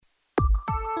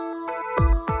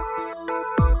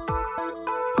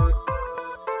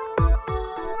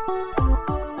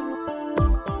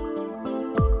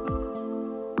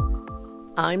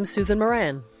I'm Susan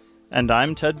Moran. And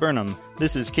I'm Ted Burnham.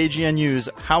 This is KGNU's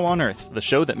How on Earth, the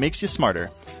show that makes you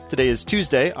smarter. Today is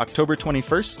Tuesday, October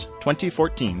 21st,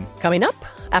 2014. Coming up,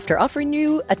 after offering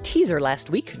you a teaser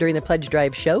last week during the Pledge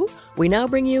Drive show, we now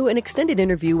bring you an extended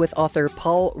interview with author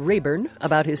Paul Rayburn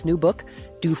about his new book,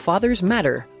 Do Fathers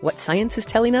Matter? What Science is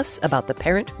Telling Us About the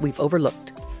Parent We've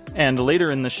Overlooked. And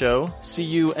later in the show,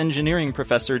 CU engineering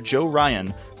professor Joe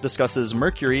Ryan discusses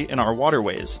mercury in our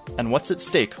waterways and what's at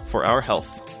stake for our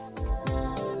health.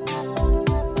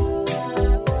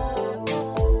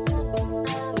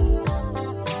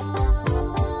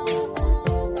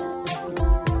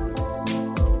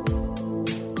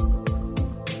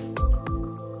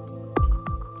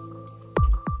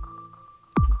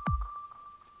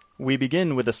 We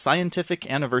begin with a scientific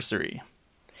anniversary.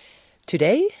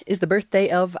 Today is the birthday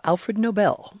of Alfred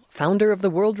Nobel, founder of the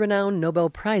world-renowned Nobel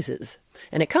Prizes,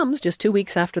 and it comes just 2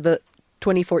 weeks after the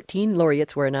 2014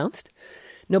 laureates were announced.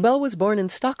 Nobel was born in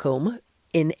Stockholm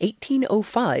in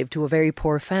 1805 to a very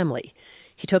poor family.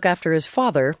 He took after his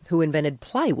father, who invented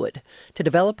plywood, to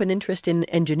develop an interest in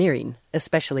engineering,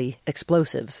 especially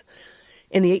explosives.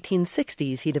 In the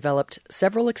 1860s, he developed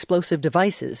several explosive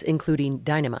devices, including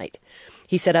dynamite.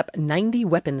 He set up 90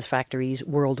 weapons factories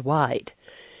worldwide.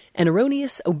 An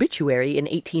erroneous obituary in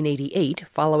 1888,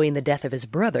 following the death of his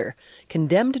brother,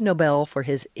 condemned Nobel for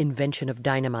his invention of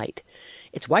dynamite.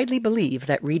 It's widely believed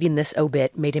that reading this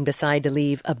obit made him decide to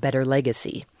leave a better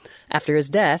legacy. After his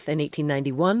death in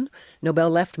 1891, Nobel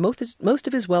left most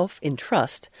of his wealth in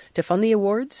trust to fund the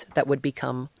awards that would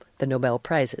become the Nobel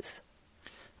Prizes.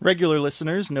 Regular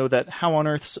listeners know that How on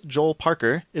Earth's Joel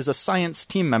Parker is a science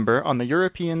team member on the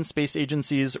European Space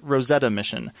Agency's Rosetta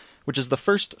mission, which is the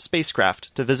first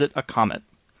spacecraft to visit a comet.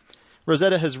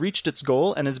 Rosetta has reached its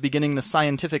goal and is beginning the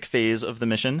scientific phase of the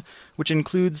mission, which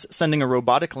includes sending a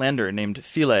robotic lander named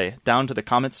Philae down to the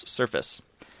comet's surface.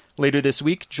 Later this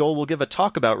week, Joel will give a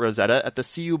talk about Rosetta at the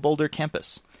CU Boulder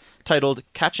campus. Titled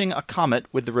Catching a Comet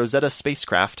with the Rosetta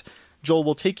Spacecraft, Joel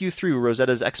will take you through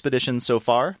Rosetta's expedition so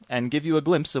far and give you a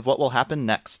glimpse of what will happen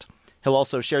next. He'll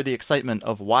also share the excitement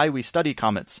of why we study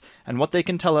comets and what they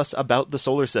can tell us about the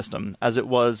solar system as it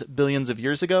was billions of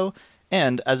years ago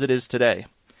and as it is today.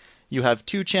 You have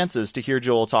 2 chances to hear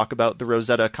Joel talk about the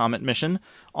Rosetta Comet mission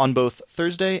on both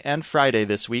Thursday and Friday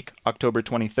this week, October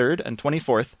 23rd and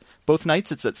 24th. Both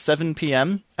nights it's at 7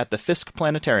 p.m. at the Fisk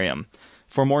Planetarium.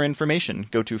 For more information,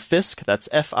 go to Fiske, that's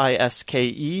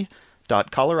Fiske,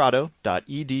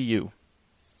 .colorado.edu.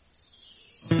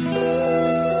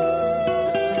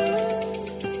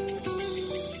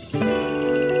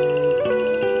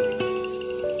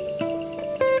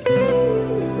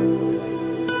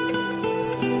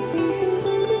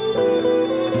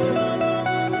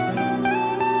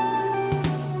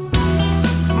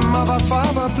 Mother,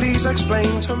 Father, please explain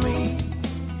to me.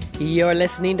 You're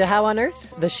listening to How on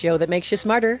Earth, the show that makes you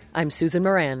smarter. I'm Susan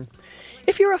Moran.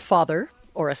 If you're a father,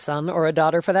 or a son, or a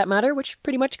daughter for that matter, which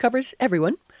pretty much covers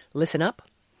everyone, listen up.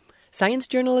 Science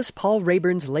journalist Paul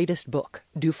Rayburn's latest book,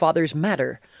 Do Fathers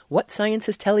Matter? What Science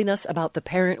is Telling Us About the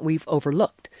Parent We've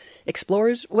Overlooked,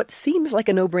 explores what seems like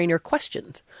a no-brainer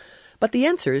questions. But the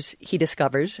answers, he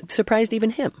discovers, surprised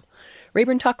even him.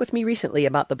 Rayburn talked with me recently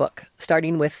about the book,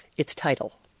 starting with its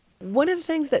title. One of the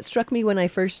things that struck me when I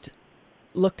first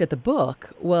looked at the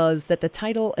book was that the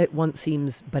title at once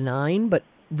seems benign, but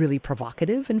really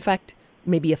provocative. In fact,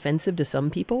 maybe offensive to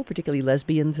some people, particularly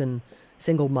lesbians and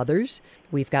single mothers.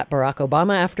 We've got Barack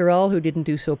Obama, after all, who didn't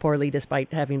do so poorly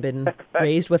despite having been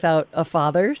raised without a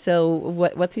father. So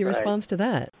what's your response to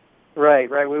that? Right.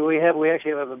 We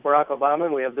actually have Barack Obama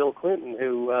and we have Bill Clinton,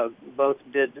 who both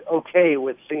did okay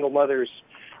with single mothers,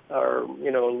 or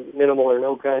minimal or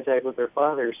no contact with their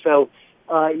fathers. So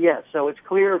yes, so it's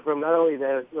clear from not only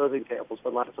those examples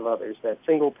but lots of others that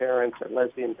single parents and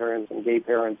lesbian parents and gay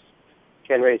parents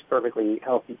can raise perfectly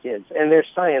healthy kids. And there's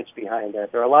science behind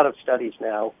that. There are a lot of studies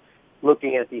now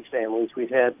looking at these families. We've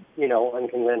had,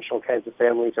 unconventional kinds of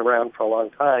families around for a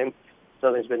long time,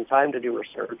 so there's been time to do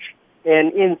research.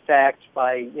 And in fact,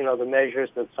 by, the measures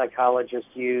that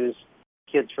psychologists use,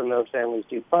 kids from those families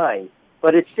do fine.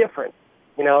 But it's different.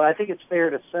 I think it's fair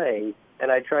to say,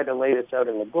 and I try to lay this out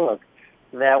in the book,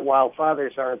 that while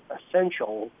fathers aren't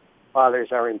essential,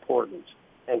 fathers are important.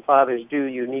 And fathers do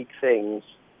unique things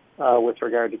with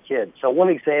regard to kids. So one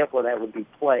example of that would be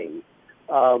play.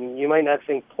 You might not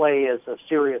think play is a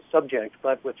serious subject,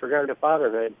 but with regard to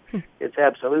fatherhood, it's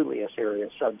absolutely a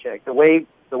serious subject. The way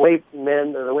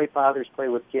fathers play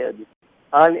with kids,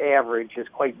 on average, is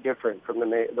quite different from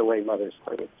the way mothers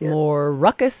play with kids. More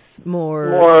ruckus, more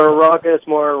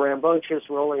more rambunctious,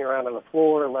 rolling around on the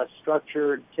floor, less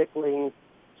structured, tickling.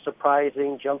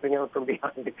 surprising, jumping out from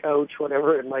behind the couch,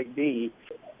 whatever it might be.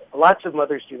 Lots of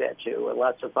mothers do that too, and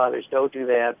lots of fathers don't do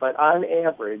that. But on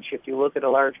average, if you look at a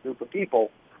large group of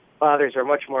people, fathers are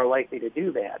much more likely to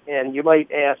do that. And you might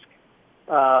ask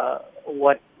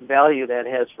what value that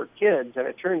has for kids, and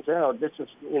it turns out this is,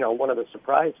 one of the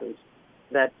surprises,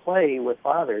 that play with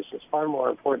fathers is far more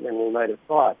important than we might have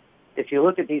thought. If you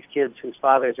look at these kids whose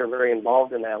fathers are very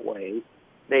involved in that way,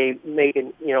 they make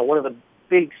it, one of the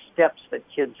big steps that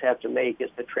kids have to make is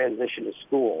the transition to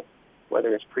school,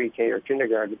 whether it's pre-K or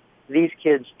kindergarten. These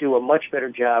kids do a much better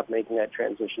job making that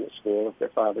transition to school if their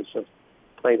fathers have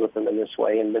played with them in this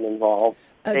way and been involved.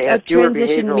 They have fewer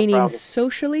transition behavioral meaning problems.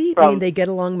 socially? Meaning they get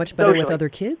along much better with other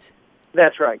kids?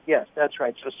 That's right, yes, that's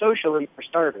right. So socially, for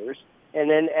starters, and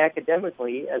then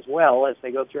academically as well as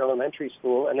they go through elementary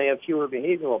school, and they have fewer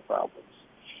behavioral problems.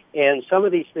 And some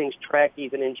of these things track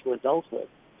even into adulthood.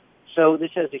 So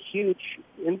this has a huge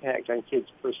impact on kids'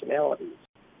 personalities.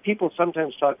 People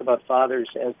sometimes talk about fathers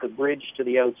as the bridge to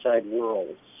the outside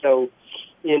world. So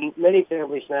in many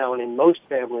families now, and in most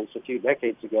families a few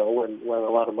decades ago when a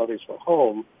lot of mothers were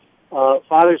home,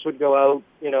 fathers would go out,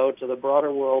 to the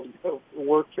broader world, go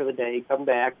work for the day, come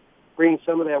back, bring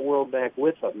some of that world back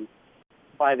with them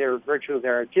by their virtue of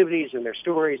their activities and their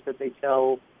stories that they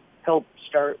tell, help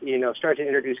start to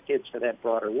introduce kids to that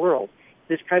broader world.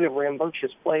 This kind of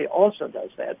rambunctious play also does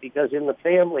that because in the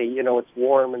family, it's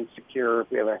warm and secure.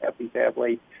 We have a happy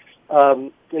family.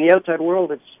 In the outside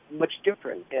world, it's much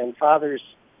different. And fathers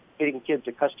getting kids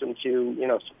accustomed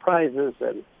to, surprises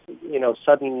and,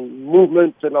 sudden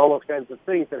movements and all those kinds of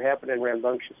things that happen in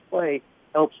rambunctious play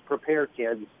helps prepare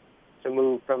kids to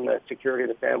move from the security of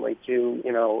the family to,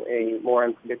 a more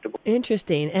unpredictable.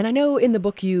 Interesting. And I know in the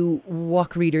book you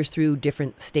walk readers through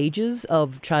different stages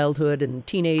of childhood and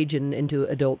teenage and into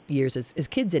adult years as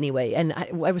kids anyway. And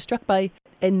I was struck by,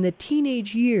 in the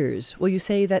teenage years, you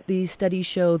say that these studies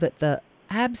show that the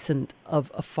absence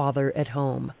of a father at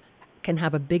home can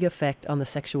have a big effect on the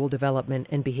sexual development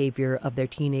and behavior of their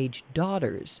teenage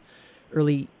daughters,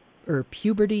 early or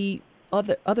puberty,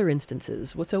 other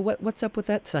instances. What's up with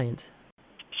that science?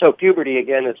 So puberty,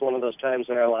 again, is one of those times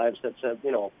in our lives that's a,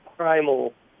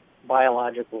 primal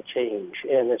biological change.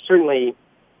 And it's certainly,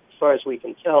 as far as we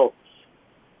can tell,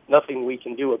 nothing we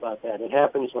can do about that. It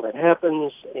happens when it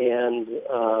happens, and,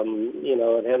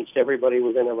 it happens to everybody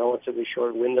within a relatively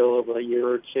short window of a year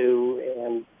or two,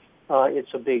 and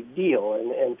it's a big deal.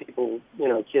 And people,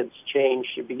 kids change,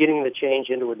 beginning to change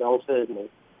into adulthood, and they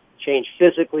change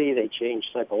physically, they change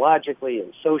psychologically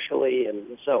and socially,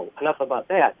 and so enough about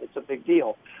that. It's a big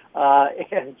deal.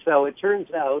 And so it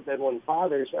turns out that when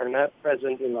fathers are not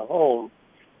present in the home,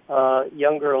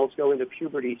 young girls go into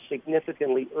puberty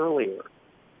significantly earlier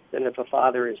than if a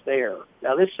father is there.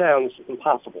 Now, this sounds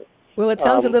impossible. Well, it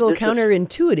sounds a little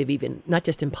counterintuitive even, not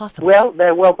just impossible.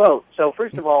 Well, both. So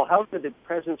first of all, how could the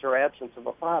presence or absence of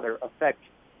a father affect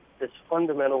this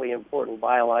fundamentally important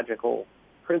biological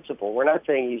principle? We're not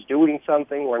saying he's doing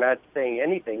something. We're not saying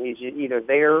anything. He's either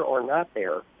there or not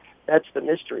there. That's the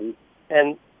mystery.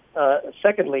 And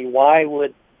secondly, why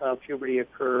would puberty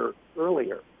occur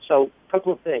earlier? So a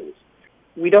couple of things.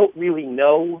 We don't really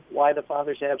know why the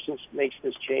father's absence makes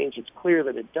this change. It's clear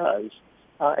that it does.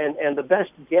 And the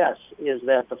best guess is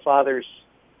that the father's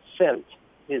scent,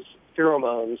 his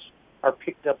pheromones, are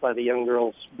picked up by the young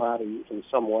girl's body in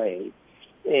some way,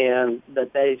 and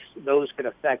that those can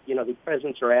affect, the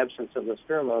presence or absence of those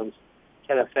pheromones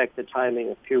can affect the timing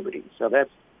of puberty. So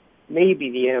that's maybe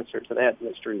the answer to that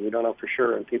mystery. We don't know for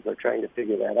sure, and people are trying to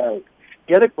figure that out.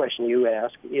 The other question you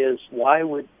ask is why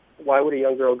would a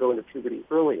young girl go into puberty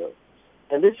earlier?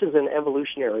 And this is an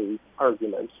evolutionary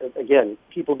argument. Again,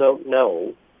 people don't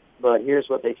know, but here's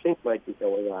what they think might be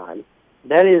going on.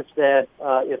 That is that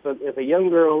if a young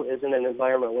girl is in an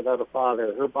environment without a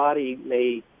father, her body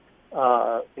may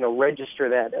register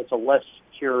that as a less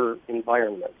secure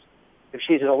environment. If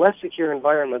she's in a less secure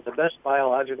environment, the best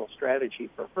biological strategy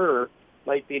for her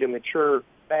might be to mature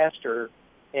faster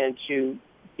and to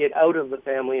get out of the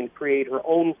family and create her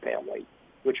own family,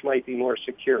 which might be more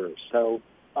secure. So,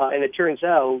 and it turns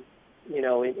out,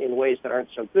 in ways that aren't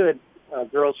so good,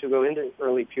 girls who go into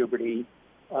early puberty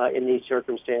in these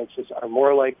circumstances are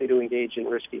more likely to engage in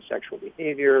risky sexual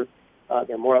behavior.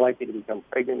 They're more likely to become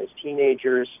pregnant as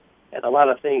teenagers, and a lot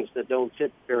of things that don't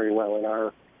fit very well in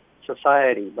our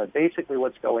society. But basically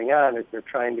what's going on is they're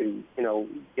trying to,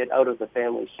 get out of the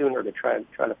family sooner to try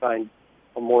to find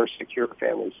a more secure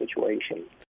family situation.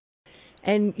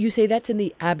 And you say that's in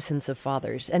the absence of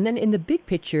fathers. And then in the big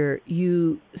picture,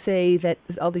 you say that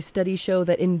all these studies show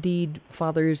that indeed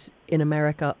fathers in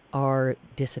America are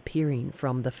disappearing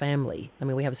from the family. I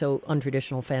mean, we have so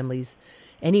untraditional families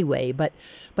anyway, but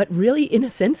really, in a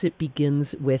sense, it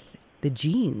begins with the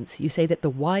genes. You say that the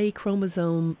Y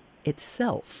chromosome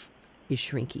itself is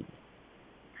shrinking.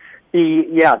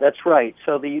 Yeah, that's right.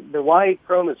 So the Y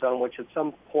chromosome, which at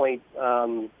some point,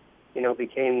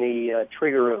 became the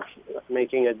trigger of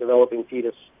making a developing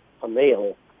fetus a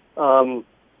male,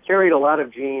 carried a lot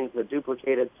of genes that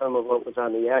duplicated some of what was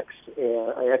on the X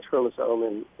chromosome,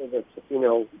 and that's the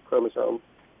female chromosome.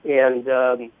 And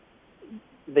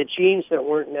the genes that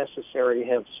weren't necessary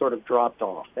have sort of dropped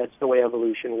off. That's the way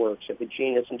evolution works. If a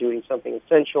gene isn't doing something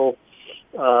essential,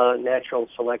 natural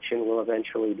selection will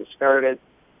eventually discard it.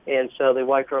 And so the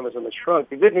Y chromosome has shrunk.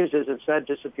 The good news is it's not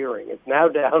disappearing. It's now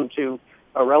down to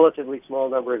a relatively small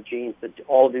number of genes that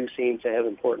all do seem to have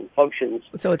important functions.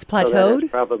 So it's plateaued?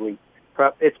 So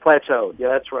it's plateaued. Yeah,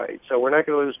 that's right. So we're not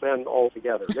going to lose men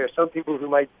altogether. There are some people who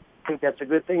might think that's a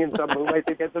good thing and some who might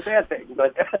think that's a bad thing.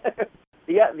 But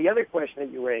the other question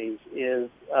that you raise is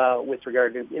with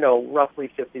regard to,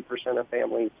 roughly 50% of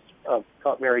families of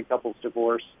married couples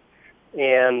divorce.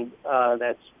 And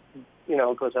that's,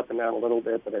 it goes up and down a little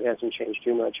bit, but it hasn't changed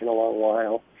too much in a long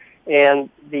while. And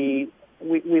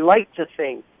we like to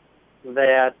think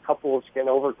that couples can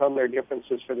overcome their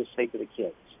differences for the sake of the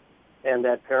kids, and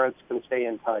that parents can stay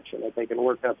in touch, and that they can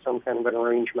work out some kind of an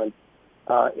arrangement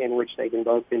in which they can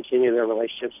both continue their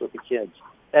relationships with the kids.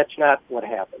 That's not what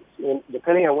happens.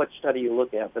 Depending on what study you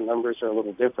look at, the numbers are a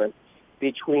little different.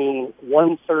 Between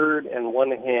 1/3 and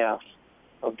 1/2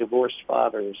 of divorced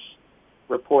fathers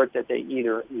report that they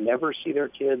either never see their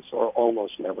kids or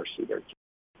almost never see their kids.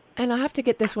 And I have to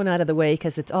get this one out of the way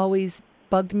because it's always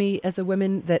bugged me as a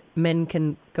woman that men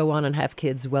can go on and have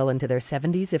kids well into their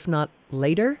 70s, if not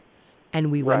later. And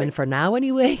we women, for now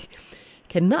anyway,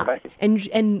 cannot. Right.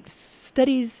 And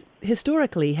studies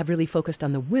historically have really focused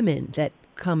on the women that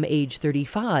come age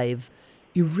 35,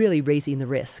 you're really raising the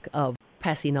risk of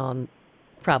passing on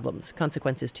problems,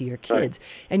 consequences to your kids.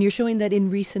 Right. And you're showing that in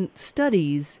recent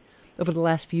studies over the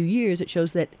last few years, it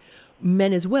shows that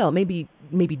men as well, maybe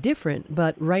different,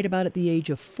 but right about at the age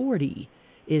of 40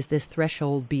 is this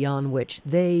threshold beyond which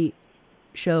they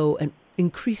show an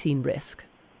increasing risk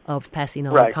of passing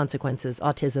on consequences,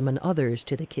 autism and others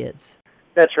to the kids.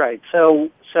 That's right.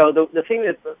 So the thing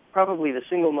that probably the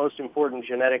single most important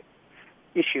genetic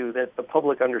issue that the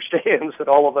public understands, that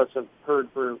all of us have heard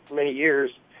for many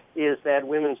years, is that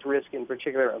women's risk in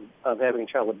particular of having a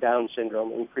child with Down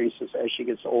syndrome increases as she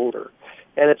gets older.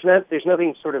 And there's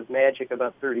nothing sort of magic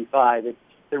about 35.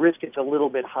 The risk gets a little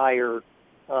bit higher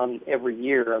every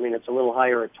year. I mean, it's a little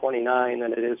higher at 29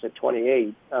 than it is at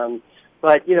 28.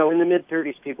 But, in the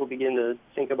mid-30s, people begin to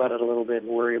think about it a little bit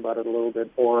and worry about it a little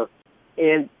bit more.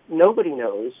 And nobody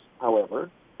knows, however,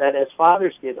 that as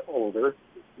fathers get older,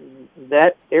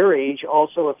 that their age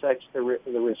also affects the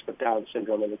risk of Down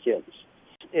syndrome in the kids.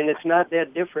 And it's not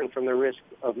that different from the risk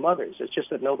of mothers. It's just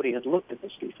that nobody had looked at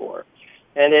this before.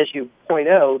 And as you point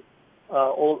out,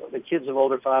 the kids of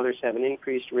older fathers have an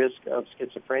increased risk of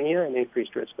schizophrenia, an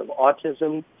increased risk of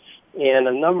autism, and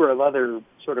a number of other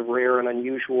sort of rare and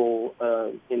unusual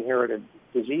inherited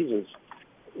diseases.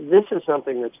 This is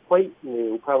something that's quite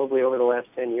new. Probably over the last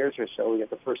 10 years or so, we get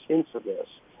the first hints of this.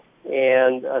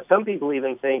 And some people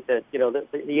even think that,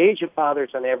 the age of fathers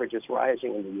on average is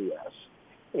rising in the U.S.,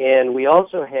 and we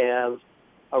also have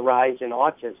a rise in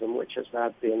autism, which has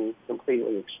not been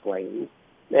completely explained.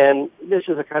 And this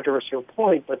is a controversial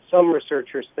point, but some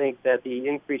researchers think that the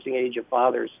increasing age of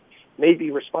fathers may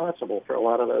be responsible for a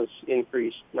lot of those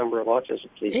increased number of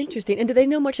autism cases. Interesting. And do they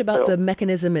know much about the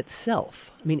mechanism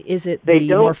itself? I mean, is it the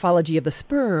morphology of the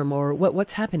sperm, or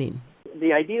what's happening?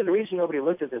 The reason nobody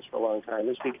looked at this for a long time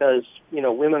is because,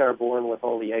 women are born with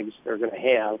all the eggs they're going to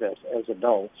have as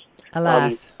adults.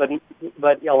 Alas. But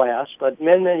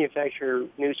men manufacture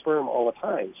new sperm all the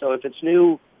time. So if it's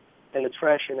new and it's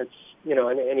fresh and it's,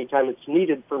 and anytime it's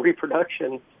needed for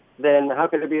reproduction, then how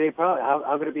could there be any problem?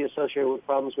 How could it be associated with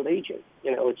problems with aging?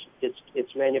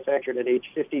 It's manufactured at age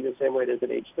 50 the same way it is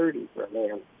at age 30 for a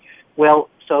man. Well,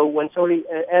 so when somebody,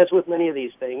 as with many of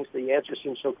these things, the answer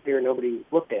seems so clear nobody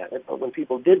looked at it, but when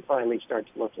people did finally start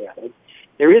to look at it,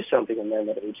 there is something in men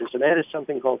that ages, and that is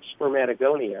something called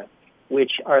spermatogonia,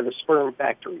 which are the sperm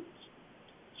factories.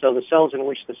 So the cells in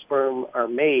which the sperm are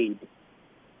made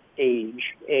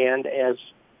age, and as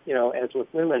with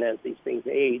women, as these things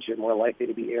age, they're more likely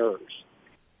to be errors.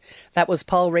 That was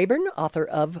Paul Rayburn, author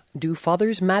of Do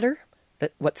Fathers Matter?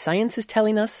 What Science is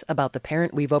Telling Us About the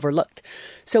Parent We've Overlooked.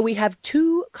 So we have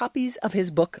 2 copies of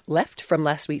his book left from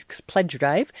last week's pledge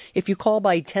drive. If you call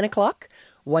by 10 o'clock,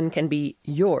 One can be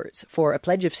yours. For a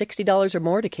pledge of $60 or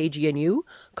more to KGNU,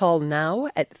 call now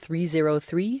at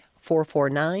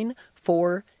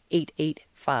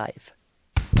 303-449-4885.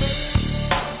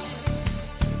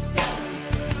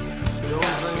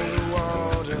 Don't drink the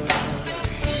water.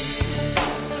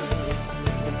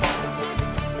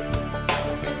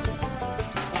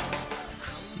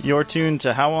 You're tuned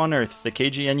to How on Earth, the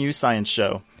KGNU Science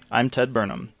Show. I'm Ted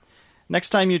Burnham.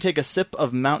 Next time you take a sip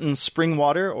of mountain spring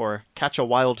water or catch a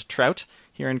wild trout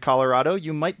here in Colorado,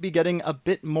 you might be getting a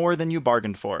bit more than you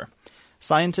bargained for.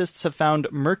 Scientists have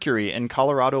found mercury in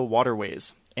Colorado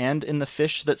waterways and in the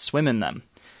fish that swim in them.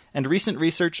 And recent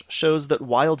research shows that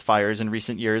wildfires in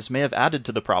recent years may have added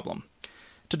to the problem.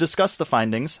 To discuss the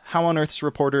findings, How on Earth's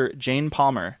reporter Jane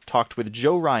Palmer talked with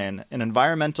Joe Ryan, an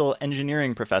environmental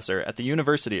engineering professor at the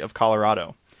University of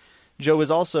Colorado. Joe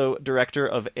is also director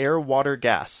of Air, Water,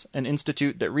 Gas, an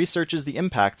institute that researches the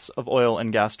impacts of oil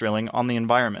and gas drilling on the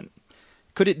environment.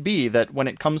 Could it be that when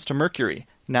it comes to mercury,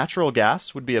 natural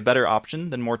gas would be a better option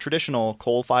than more traditional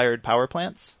coal-fired power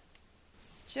plants?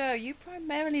 Joe, you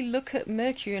primarily look at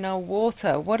mercury in our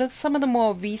water. What are some of the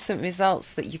more recent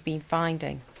results that you've been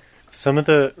finding? Some of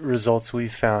the results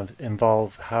we've found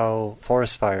involve how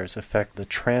forest fires affect the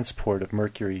transport of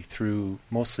mercury through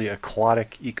mostly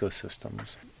aquatic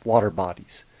ecosystems, water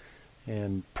bodies.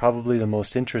 And probably the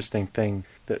most interesting thing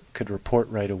that could report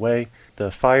right away,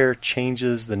 the fire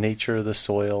changes the nature of the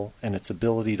soil and its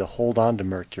ability to hold on to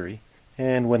mercury.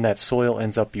 And when that soil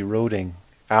ends up eroding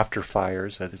after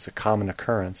fires, that is a common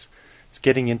occurrence, it's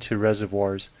getting into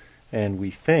reservoirs and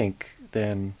we think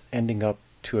then ending up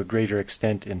to a greater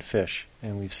extent in fish.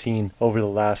 And we've seen over the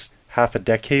last half a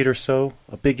decade or so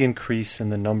a big increase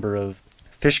in the number of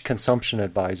fish consumption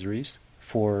advisories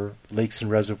for lakes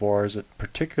and reservoirs,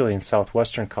 particularly in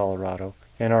southwestern Colorado.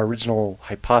 And our original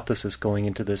hypothesis going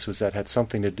into this was that it had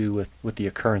something to do with the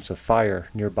occurrence of fire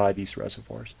nearby these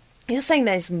reservoirs. You're saying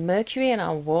there's mercury in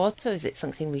our water. Is it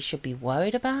something we should be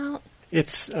worried about?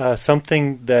 It's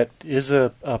something that is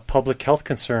a public health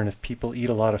concern if people eat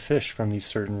a lot of fish from these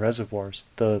certain reservoirs.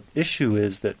 The issue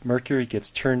is that mercury gets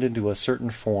turned into a certain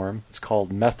form, it's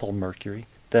called methyl mercury,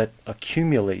 that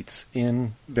accumulates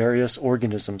in various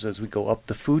organisms as we go up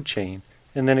the food chain.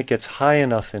 And then it gets high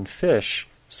enough in fish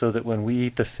so that when we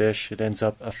eat the fish, it ends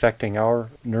up affecting our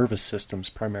nervous systems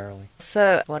primarily.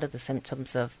 So what are the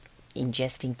symptoms of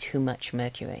ingesting too much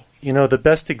mercury? You know, the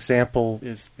best example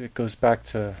it goes back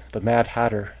to the Mad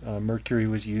Hatter. Mercury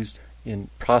was used in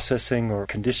processing or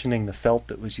conditioning the felt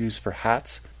that was used for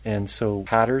hats, and so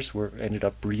hatters ended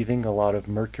up breathing a lot of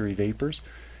mercury vapors,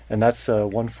 and that's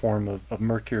one form of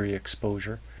mercury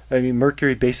exposure. I mean,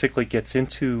 mercury basically gets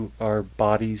into our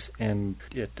bodies and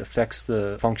it affects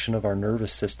the function of our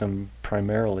nervous system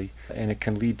primarily, and it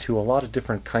can lead to a lot of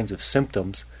different kinds of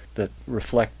symptoms that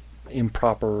reflect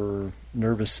improper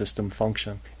nervous system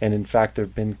function. And in fact, there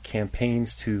have been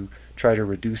campaigns to try to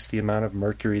reduce the amount of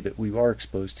mercury that we are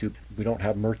exposed to. We don't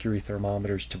have mercury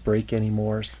thermometers to break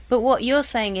anymore. But what you're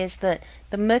saying is that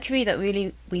the mercury that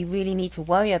we really need to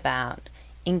worry about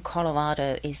in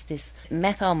Colorado is this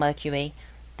methyl mercury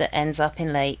that ends up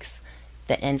in lakes,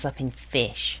 that ends up in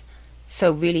fish.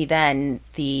 So really then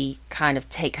the kind of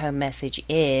take-home message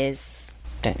is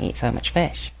don't eat so much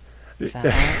fish. Is that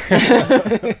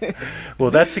right?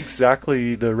 Well, that's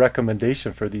exactly the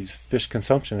recommendation for these fish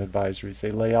consumption advisories.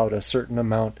 They lay out a certain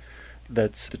amount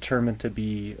that's determined to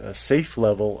be a safe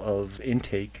level of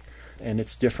intake, and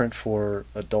it's different for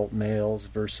adult males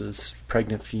versus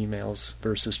pregnant females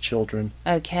versus children.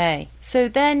 Okay. So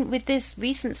then with this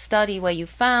recent study where you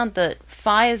found that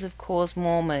fires have caused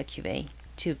more mercury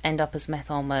to end up as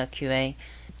methyl mercury,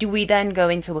 do we then go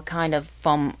into a kind of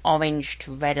from orange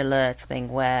to red alert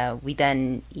thing where we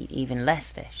then eat even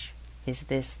less fish? Is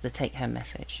this the take-home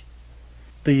message?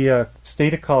 The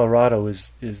state of Colorado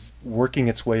is working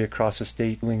its way across the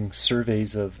state doing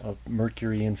surveys of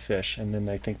mercury in fish, and then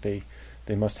I think they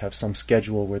must have some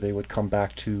schedule where they would come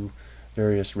back to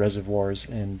various reservoirs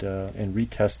and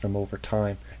retest them over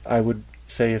time. I would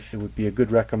say if it would be a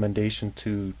good recommendation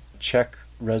to check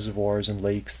reservoirs and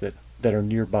lakes that are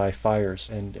nearby fires,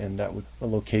 and that would a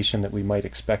location that we might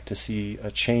expect to see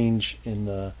a change in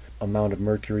the amount of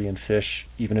mercury in fish,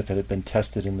 even if it had been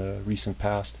tested in the recent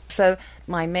past. So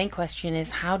my main question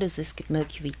is, how does this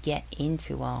mercury get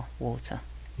into our water?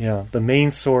 Yeah, the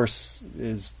main source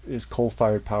is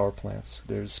coal-fired power plants.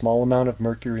 There's a small amount of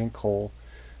mercury in coal,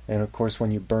 and of course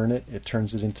when you burn it, it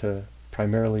turns it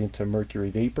primarily into mercury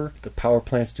vapor. The power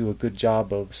plants do a good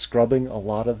job of scrubbing a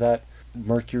lot of that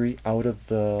mercury out of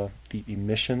the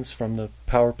emissions from the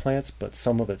power plants, but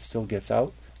some of it still gets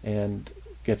out. And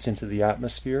gets into the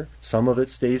atmosphere. Some of it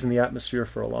stays in the atmosphere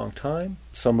for a long time.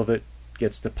 Some of it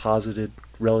gets deposited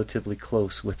relatively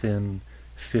close, within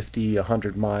 50,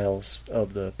 100 miles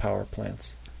of the power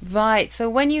plants. Right, so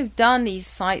when you've done these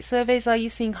site surveys, are you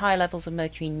seeing high levels of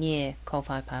mercury near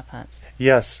coal-fired power plants?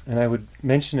 Yes, and I would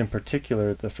mention in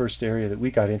particular the first area that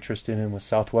we got interested in was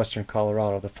southwestern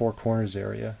Colorado, the Four Corners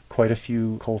area. Quite a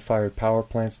few coal-fired power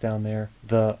plants down there.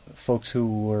 The folks who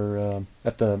were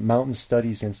at the Mountain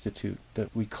Studies Institute,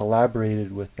 that we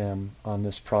collaborated with them on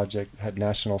this project, had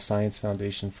National Science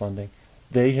Foundation funding.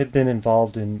 They had been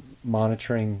involved in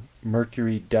monitoring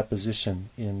mercury deposition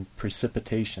in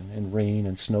precipitation, in rain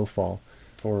and snowfall,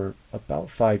 for about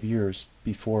 5 years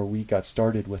before we got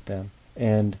started with them.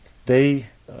 And they,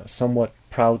 somewhat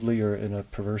proudly, or in a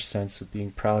perverse sense of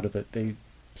being proud of it, they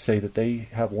say that they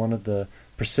have one of the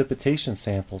precipitation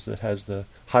samples that has the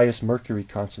highest mercury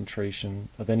concentration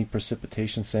of any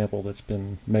precipitation sample that's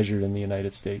been measured in the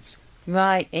United States.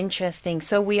 Right, interesting.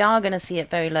 So we are going to see it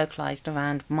very localized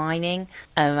around mining,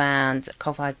 around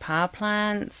coal-fired power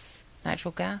plants,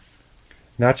 natural gas?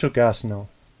 Natural gas, no.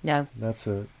 No. That's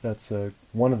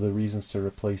one of the reasons to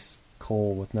replace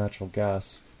coal with natural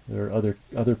gas. There are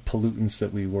other pollutants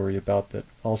that we worry about that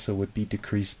also would be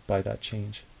decreased by that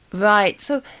change. Right.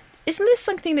 So isn't this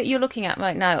something that you're looking at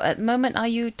right now? At the moment, are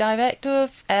you director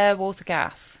of Air, Water,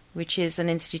 Gas, which is an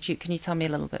institute? Can you tell me a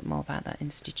little bit more about that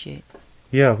institute?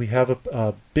 Yeah, we have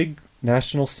a big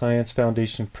National Science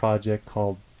Foundation project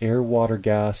called Air, Water,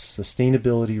 Gas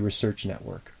Sustainability Research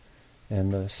Network.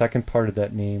 And the second part of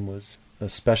that name was a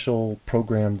special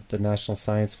program that the National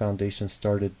Science Foundation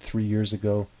started 3 years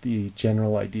ago. The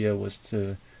general idea was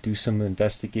to do some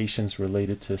investigations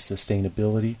related to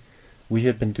sustainability. We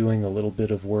had been doing a little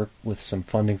bit of work with some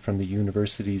funding from the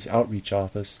university's outreach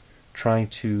office, trying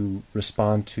to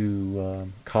respond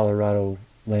to Colorado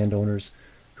landowners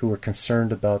who were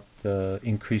concerned about the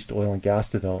increased oil and gas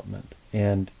development.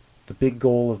 And the big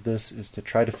goal of this is to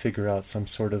try to figure out some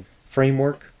sort of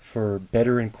framework for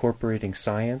better incorporating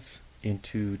science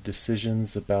into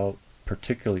decisions about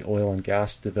particularly oil and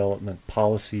gas development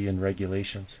policy and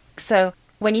regulations. So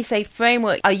when you say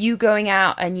framework, are you going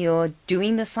out and you're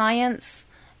doing the science,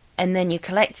 and then you're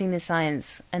collecting the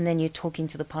science, and then you're talking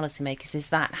to the policymakers? Is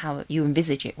that how you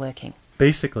envisage it working?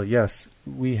 Basically, yes.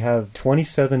 We have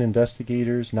 27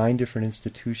 investigators, 9 different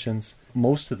institutions.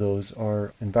 Most of those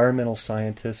are environmental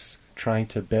scientists trying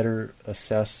to better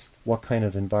assess what kind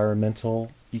of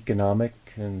environmental, economic,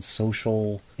 and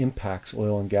social impacts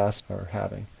oil and gas are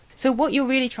having. So what you're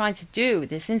really trying to do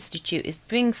with this institute is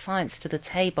bring science to the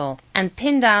table and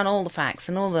pin down all the facts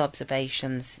and all the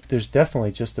observations. There's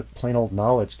definitely just a plain old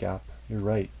knowledge gap. You're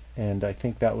right. And I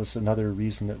think that was another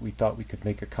reason that we thought we could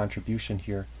make a contribution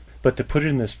here. But to put it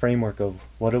in this framework of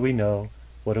what do we know,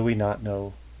 what do we not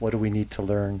know, what do we need to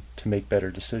learn to make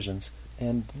better decisions.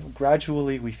 And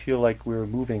gradually we feel like we're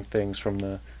moving things from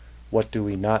the what do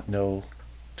we not know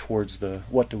towards the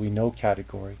what do we know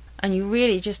category. And you're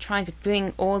really just trying to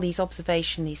bring all these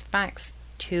observations, these facts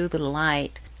to the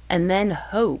light, and then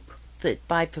hope that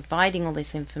by providing all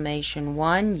this information,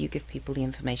 one, you give people the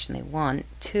information they want,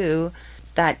 two,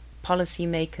 that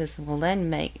policymakers will then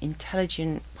make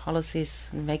intelligent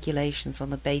policies and regulations on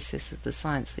the basis of the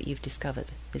science that you've discovered.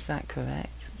 Is that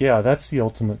correct? Yeah, that's the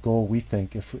ultimate goal, we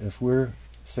think. If we're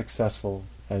successful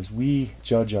as we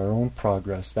judge our own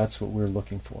progress, that's what we're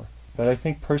looking for. But I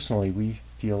think personally we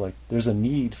feel like there's a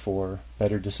need for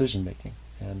better decision making,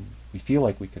 and we feel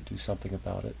like we could do something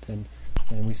about it. And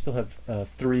we still have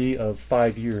 3 of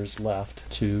 5 years left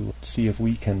to see if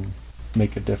we can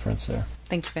make a difference there.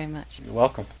 Thank you very much. You're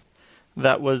welcome.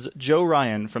 That was Joe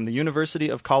Ryan from the University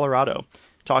of Colorado,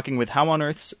 talking with How on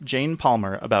Earth's Jane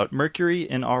Palmer about mercury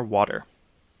in our water.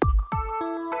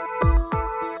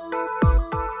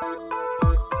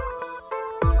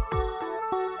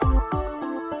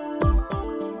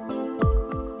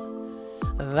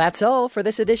 That's all for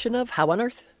this edition of How on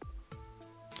Earth.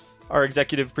 Our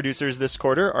executive producers this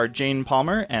quarter are Jane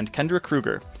Palmer and Kendra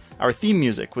Kruger. Our theme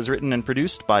music was written and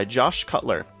produced by Josh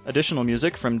Cutler. Additional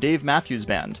music from Dave Matthews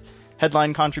Band.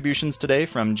 Headline contributions today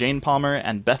from Jane Palmer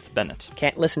and Beth Bennett.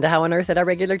 Can't listen to How on Earth at our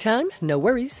regular time? No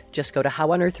worries. Just go to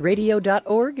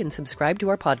howonearthradio.org and subscribe to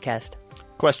our podcast.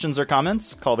 Questions or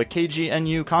comments? Call the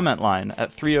KGNU comment line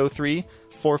at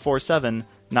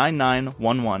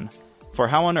 303-447-9911. For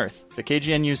How on Earth, the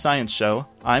KGNU Science Show,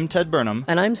 I'm Ted Burnham.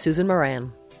 And I'm Susan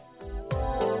Moran.